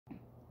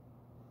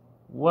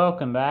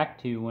Welcome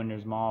back to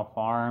Winters Mall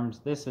Farms.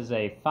 This is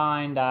a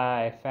find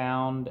I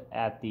found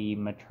at the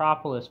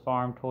Metropolis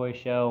Farm Toy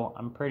Show.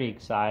 I'm pretty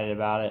excited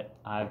about it.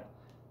 I've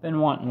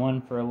been wanting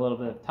one for a little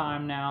bit of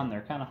time now, and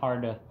they're kind of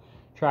hard to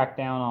track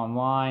down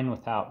online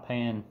without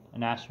paying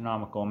an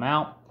astronomical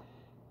amount.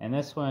 And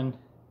this one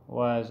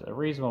was a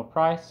reasonable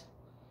price,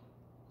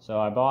 so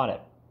I bought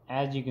it.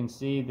 As you can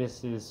see,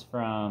 this is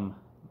from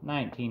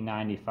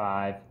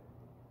 1995,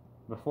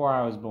 before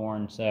I was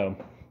born, so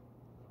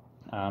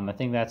I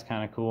think that's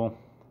kind of cool.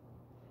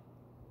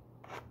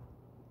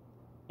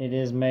 It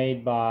is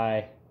made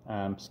by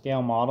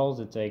Scale Models.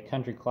 It's a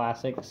Country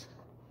Classics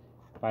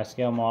by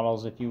Scale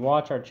Models. If you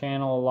watch our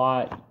channel a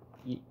lot,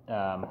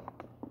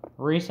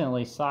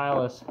 recently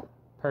Silas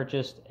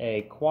purchased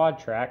a quad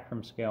track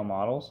from Scale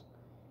Models,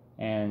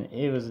 and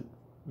it was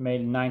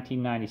made in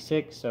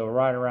 1996, so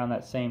right around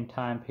that same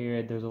time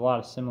period. There's a lot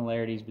of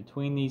similarities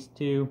between these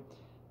two.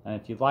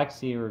 If you'd like to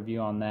see a review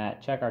on that,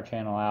 check our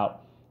channel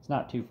out. It's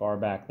not too far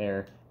back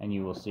there, and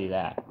you will see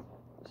that.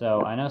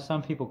 So I know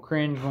some people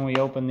cringe when we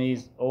open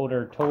these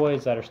older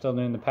toys that are still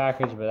new in the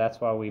package, but that's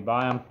why we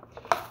buy them.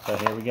 So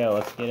here we go.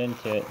 Let's get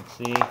into it and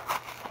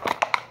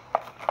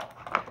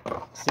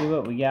see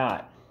what we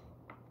got.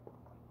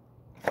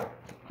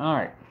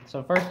 Alright,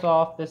 so first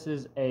off, this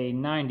is a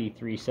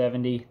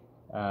 9370.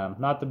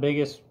 Not the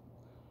biggest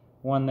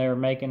one they were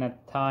making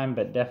at the time,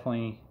 but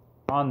definitely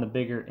on the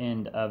bigger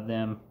end of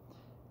them.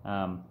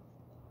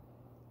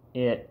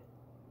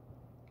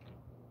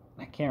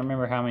 I can't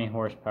remember how many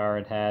horsepower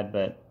it had,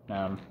 but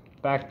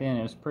back then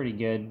it was pretty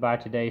good. By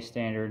today's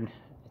standard,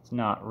 it's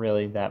not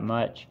really that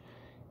much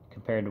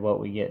compared to what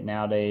we get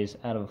nowadays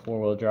out of a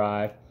four-wheel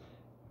drive.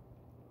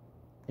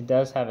 It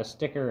does have a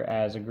sticker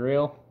as a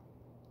grill.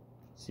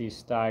 See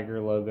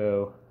Steiger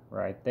logo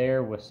right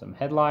there with some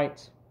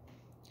headlights.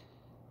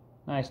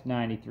 Nice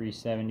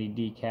 9370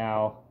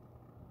 decal,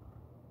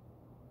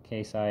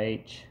 Case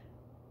IH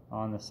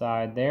on the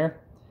side there.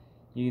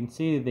 You can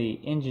see the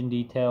engine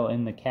detail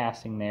in the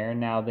casting there.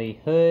 Now the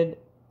hood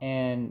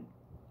and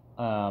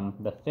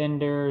the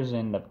fenders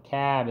and the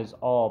cab is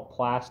all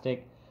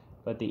plastic,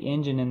 but the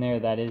engine in there,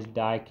 that is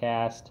die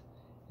cast,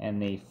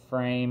 and the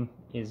frame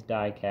is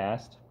die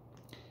cast.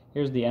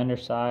 Here's the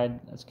underside.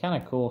 It's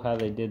kind of cool how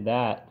they did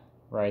that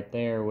right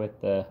there with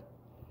the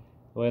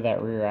way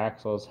that rear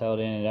axle is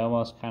held in. It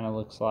almost kind of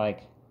looks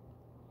like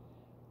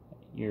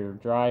your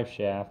drive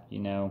shaft, you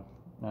know.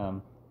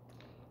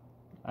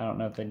 I don't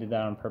know if they did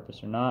that on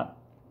purpose or not.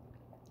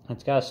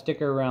 It's got a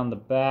sticker around the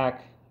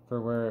back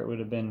for where it would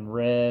have been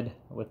red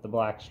with the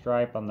black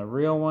stripe on the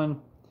real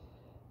one.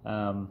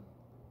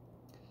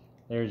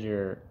 There's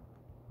your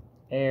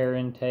air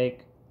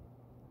intake.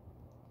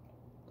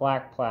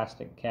 Black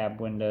plastic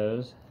cab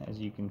windows, as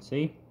you can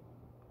see.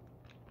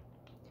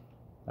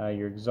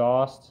 Your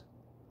exhaust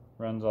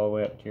runs all the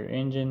way up to your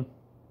engine.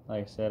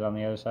 Like I said, on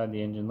the other side,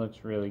 the engine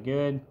looks really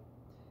good.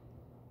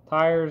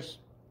 Tires,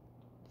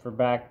 for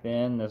back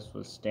then, this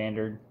was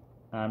standard.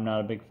 I'm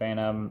not a big fan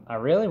of them. I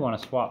really want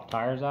to swap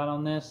tires out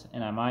on this,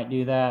 and I might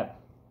do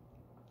that.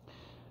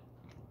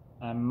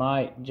 I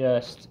might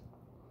just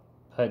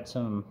put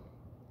some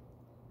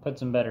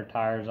better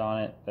tires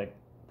on it, but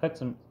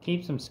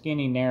keep some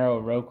skinny, narrow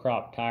row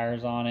crop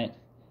tires on it.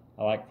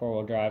 I like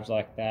four-wheel drives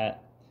like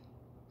that,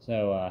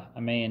 so I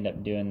may end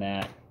up doing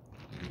that.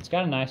 It's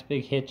got a nice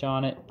big hitch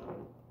on it.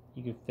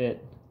 You could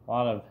fit a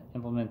lot of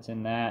implements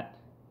in that.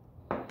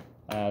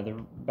 The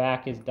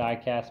back is die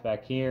cast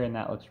back here, and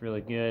that looks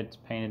really good. It's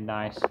painted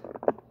nice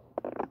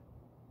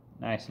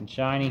and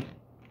shiny.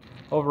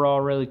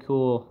 Overall, really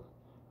cool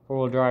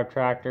four-wheel drive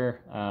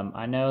tractor.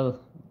 I know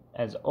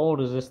as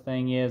old as this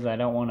thing is, I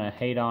don't want to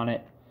hate on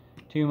it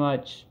too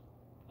much,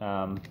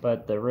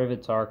 but the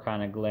rivets are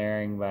kind of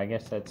glaring, but I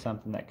guess that's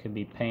something that could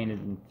be painted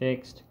and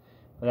fixed.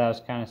 But that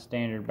was kind of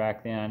standard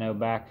back then. I know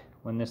back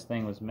when this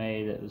thing was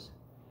made, it was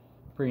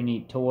a pretty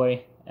neat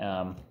toy.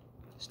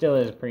 Still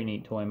is a pretty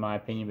neat toy in my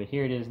opinion, but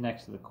here it is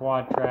next to the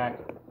quad track.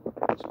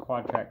 This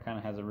quad track kind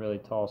of has a really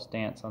tall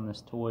stance on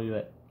this toy,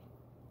 but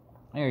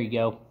there you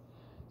go.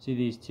 See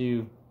these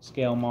two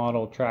Scale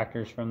Model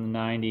tractors from the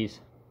 90s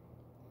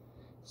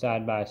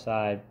side by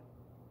side.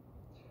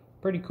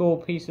 Pretty cool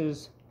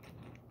pieces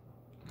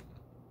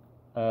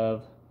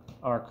of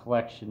our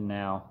collection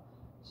now,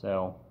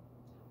 so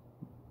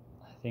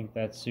I think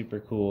that's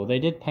super cool. They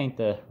did paint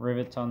the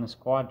rivets on this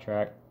quad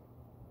track.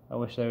 I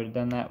wish they would have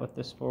done that with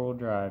this four-wheel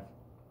drive.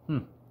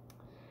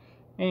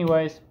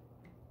 Anyways,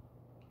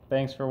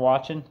 thanks for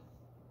watching,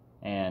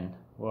 and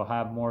we'll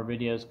have more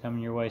videos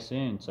coming your way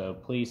soon, so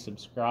please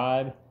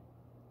subscribe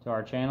to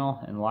our channel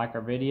and like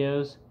our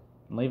videos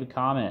and leave a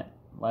comment.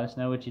 Let us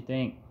know what you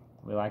think.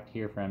 We like to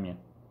hear from you.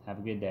 Have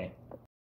a good day.